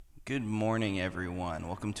Good morning, everyone.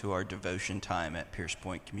 Welcome to our devotion time at Pierce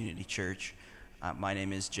Point Community Church. My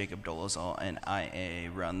name is Jacob Dolezal, and I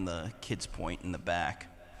run the Kids Point in the back.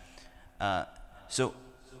 So,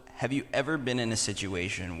 have you ever been in a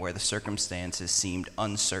situation where the circumstances seemed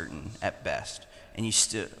uncertain at best, and you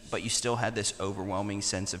still had this overwhelming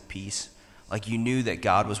sense of peace, like you knew that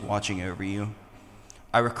God was watching over you?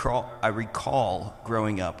 I recall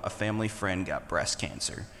growing up, a family friend got breast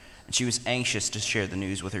cancer, and she was anxious to share the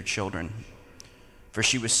news with her children, for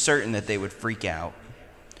she was certain that they would freak out.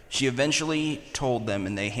 She eventually told them,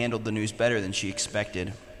 and they handled the news better than she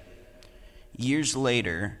expected. Years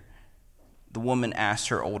later, the woman asked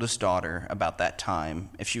her oldest daughter about that time,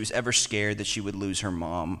 if she was ever scared that she would lose her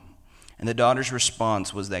mom. And the daughter's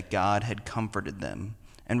response was that God had comforted them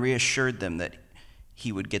and reassured them that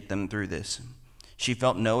He would get them through this. She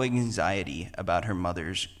felt no anxiety about her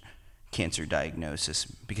mother's cancer diagnosis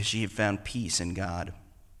because she had found peace in God.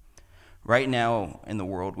 Right now in the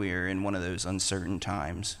world, we are in one of those uncertain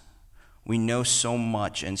times. We know so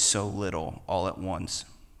much and so little all at once.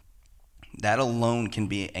 That alone can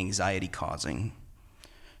be anxiety-causing.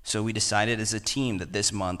 So we decided as a team that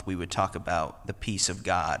this month we would talk about the peace of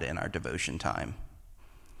God in our devotion time.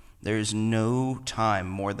 There is no time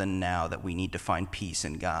more than now that we need to find peace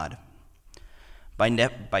in God.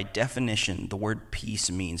 By definition, the word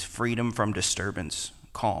peace means freedom from disturbance,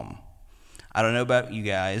 calm. I don't know about you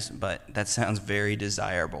guys, but that sounds very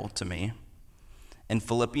desirable to me. In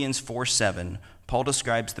Philippians 4:7, Paul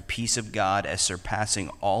describes the peace of God as surpassing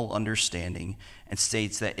all understanding and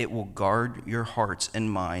states that it will guard your hearts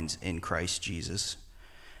and minds in Christ Jesus.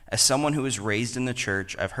 As someone who was raised in the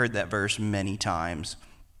church, I've heard that verse many times,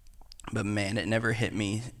 but man, it never hit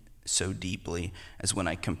me so deeply as when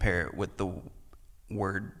I compare it with the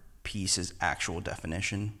word peace's actual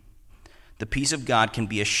definition. The peace of God can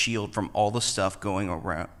be a shield from all the stuff going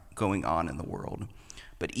on in the world,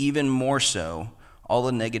 but even more so, all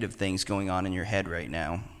the negative things going on in your head right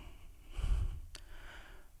now.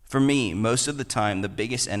 For me, most of the time, the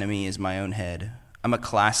biggest enemy is my own head. I'm a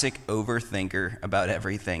classic overthinker about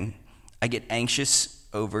everything. I get anxious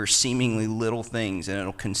over seemingly little things, and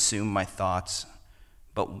it'll consume my thoughts.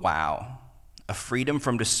 But wow, a freedom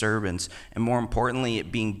from disturbance, and more importantly, it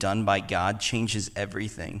being done by God changes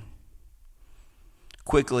everything.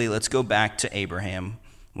 Quickly, let's go back to Abraham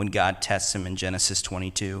when God tests him in Genesis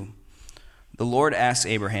 22. The Lord asks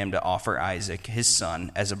Abraham to offer Isaac, his son,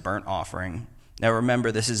 as a burnt offering. Now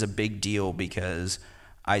remember, this is a big deal because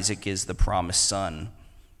Isaac is the promised son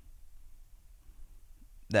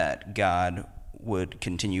that God would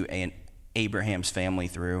continue Abraham's family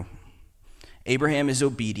through. Abraham is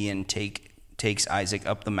obedient, takes Isaac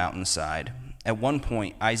up the mountainside. At one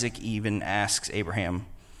point, Isaac even asks Abraham,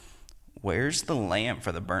 "Where's the lamb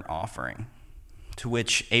for the burnt offering?" To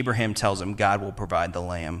which Abraham tells him God will provide the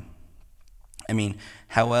lamb. I mean,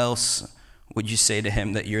 how else would you say to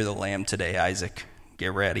him that you're the lamb today, Isaac?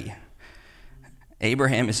 Get ready.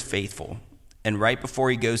 Abraham is faithful, and right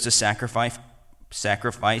before he goes to sacrifice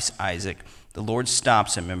Isaac, the Lord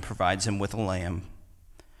stops him and provides him with a lamb.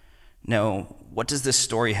 Now, what does this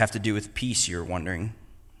story have to do with peace, you're wondering?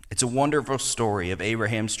 It's a wonderful story of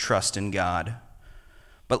Abraham's trust in God.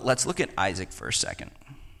 But let's look at Isaac for a second.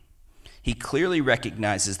 He clearly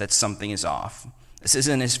recognizes that something is off. This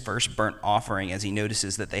isn't his first burnt offering, as he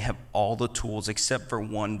notices that they have all the tools except for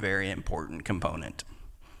one very important component.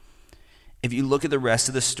 If you look at the rest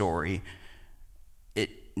of the story,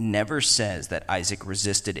 it never says that Isaac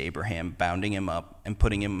resisted Abraham, bounding him up and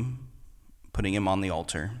putting him on the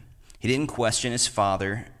altar. He didn't question his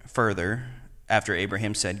father further after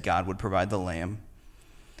Abraham said God would provide the lamb.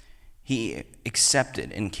 He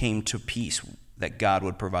accepted and came to peace that God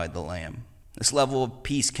would provide the lamb. This level of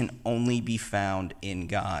peace can only be found in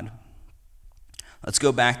God. Let's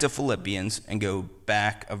go back to Philippians and go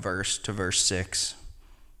back a verse to verse 6.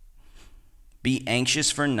 Be anxious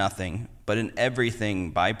for nothing, but in everything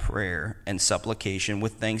by prayer and supplication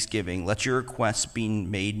with thanksgiving, let your requests be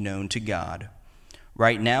made known to God.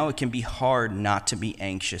 Right now, it can be hard not to be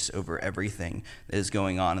anxious over everything that is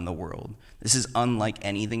going on in the world. This is unlike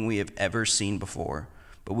anything we have ever seen before,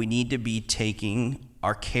 but we need to be taking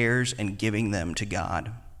our cares and giving them to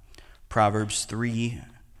God. Proverbs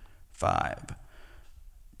 3:5.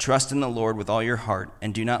 Trust in the Lord with all your heart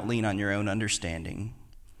and do not lean on your own understanding.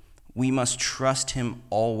 We must trust Him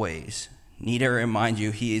always. Need I remind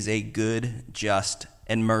you, He is a good, just,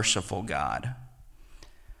 and merciful God.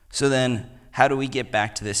 So then, how do we get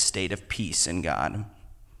back to this state of peace in God?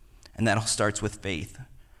 And that all starts with faith.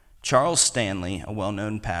 Charles Stanley, a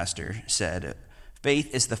well-known pastor, said,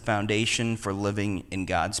 "Faith is the foundation for living in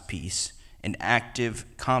God's peace. an active,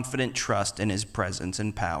 confident trust in his presence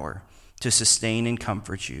and power to sustain and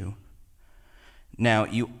comfort you. Now,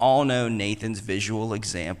 you all know Nathan's visual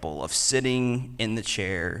example of sitting in the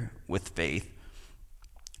chair with faith.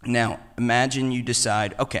 Now, imagine you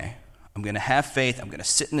decide, okay, I'm going to have faith, I'm going to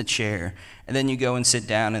sit in the chair, and then you go and sit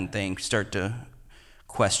down and start to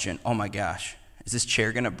question, oh my gosh, is this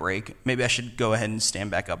chair going to break? Maybe I should go ahead and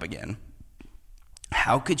stand back up again.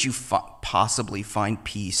 How could you possibly find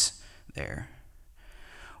peace there?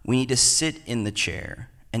 We need to sit in the chair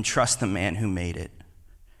and trust the man who made it.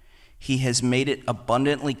 He has made it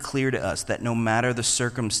abundantly clear to us that no matter the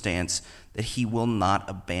circumstance, that he will not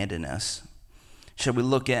abandon us. Shall we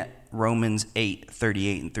look at Romans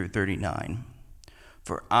 8:38 and through 39?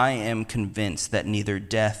 For I am convinced that neither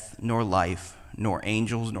death nor life, nor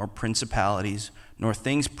angels nor principalities, nor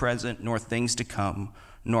things present nor things to come,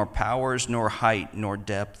 nor powers nor height nor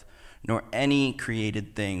depth, nor any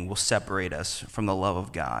created thing will separate us from the love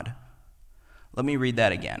of God. Let me read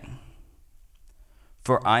that again.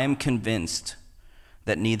 For I am convinced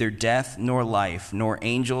that neither death nor life, nor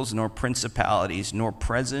angels nor principalities, nor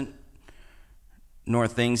present nor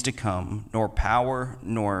things to come, nor power,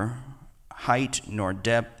 nor height, nor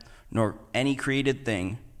depth, nor any created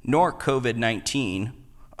thing, nor COVID-19,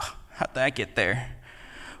 how'd that get there,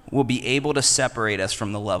 will be able to separate us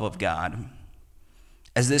from the love of God.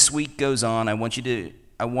 As this week goes on, I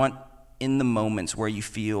want in the moments where you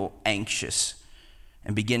feel anxious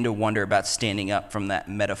and begin to wonder about standing up from that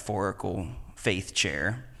metaphorical faith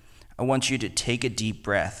chair, I want you to take a deep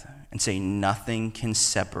breath and say, nothing can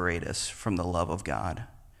separate us from the love of God.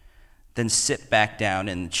 Then sit back down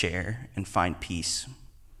in the chair and find peace.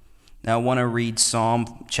 Now I want to read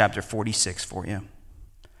Psalm chapter 46 for you.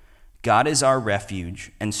 God is our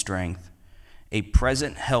refuge and strength, a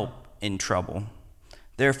present help in trouble.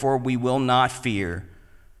 Therefore we will not fear,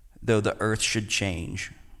 though the earth should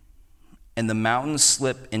change, and the mountains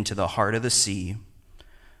slip into the heart of the sea,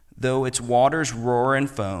 though its waters roar and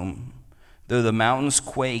foam, though the mountains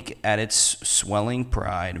quake at its swelling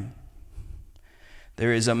pride.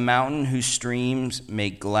 There is a mountain whose streams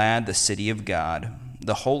make glad the city of God,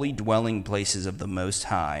 the holy dwelling places of the Most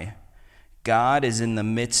High. God is in the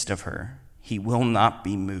midst of her. He will not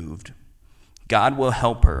be moved. God will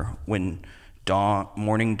help her when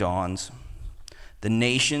morning dawns. The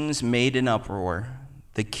nations made an uproar.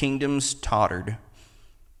 The kingdoms tottered.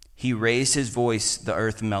 He raised his voice, the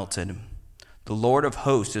earth melted. The Lord of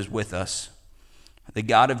hosts is with us. The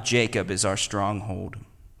God of Jacob is our stronghold.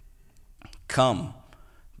 Come,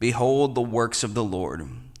 behold the works of the Lord,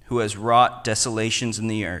 who has wrought desolations in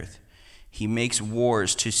the earth. He makes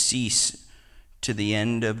wars to cease to the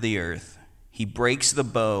end of the earth. He breaks the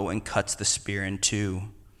bow and cuts the spear in two.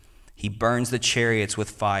 He burns the chariots with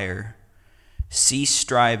fire. Cease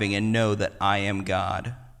striving and know that I am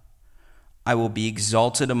God. I will be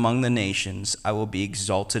exalted among the nations. I will be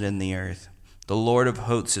exalted in the earth. The Lord of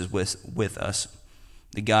hosts is with us.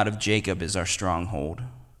 The God of Jacob is our stronghold.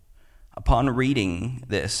 Upon reading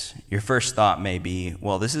this, your first thought may be,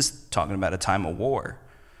 well, this is talking about a time of war,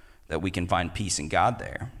 that we can find peace in God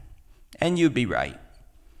there. And you'd be right.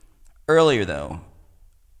 Earlier, though,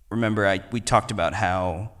 remember we talked about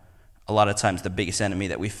how a lot of times the biggest enemy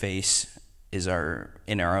that we face is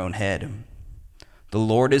in our own head. The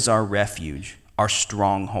Lord is our refuge, our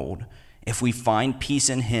stronghold. If we find peace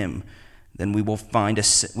in him, then we have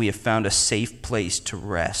found a safe place to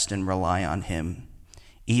rest and rely on him.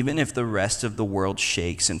 Even if the rest of the world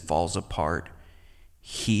shakes and falls apart,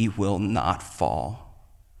 he will not fall.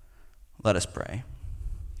 Let us pray.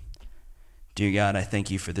 Dear God, I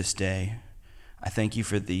thank you for this day. I thank you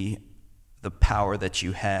for the power that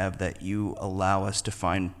you have, that you allow us to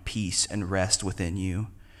find peace and rest within you.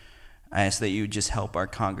 I ask that you just help our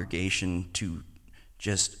congregation to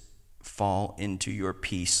just fall into your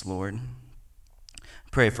peace, Lord.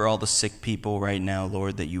 Pray for all the sick people right now,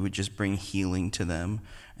 Lord, that you would just bring healing to them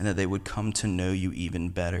and that they would come to know you even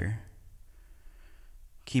better.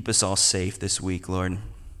 Keep us all safe this week, Lord.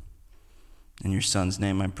 In your Son's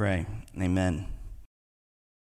name I pray. Amen.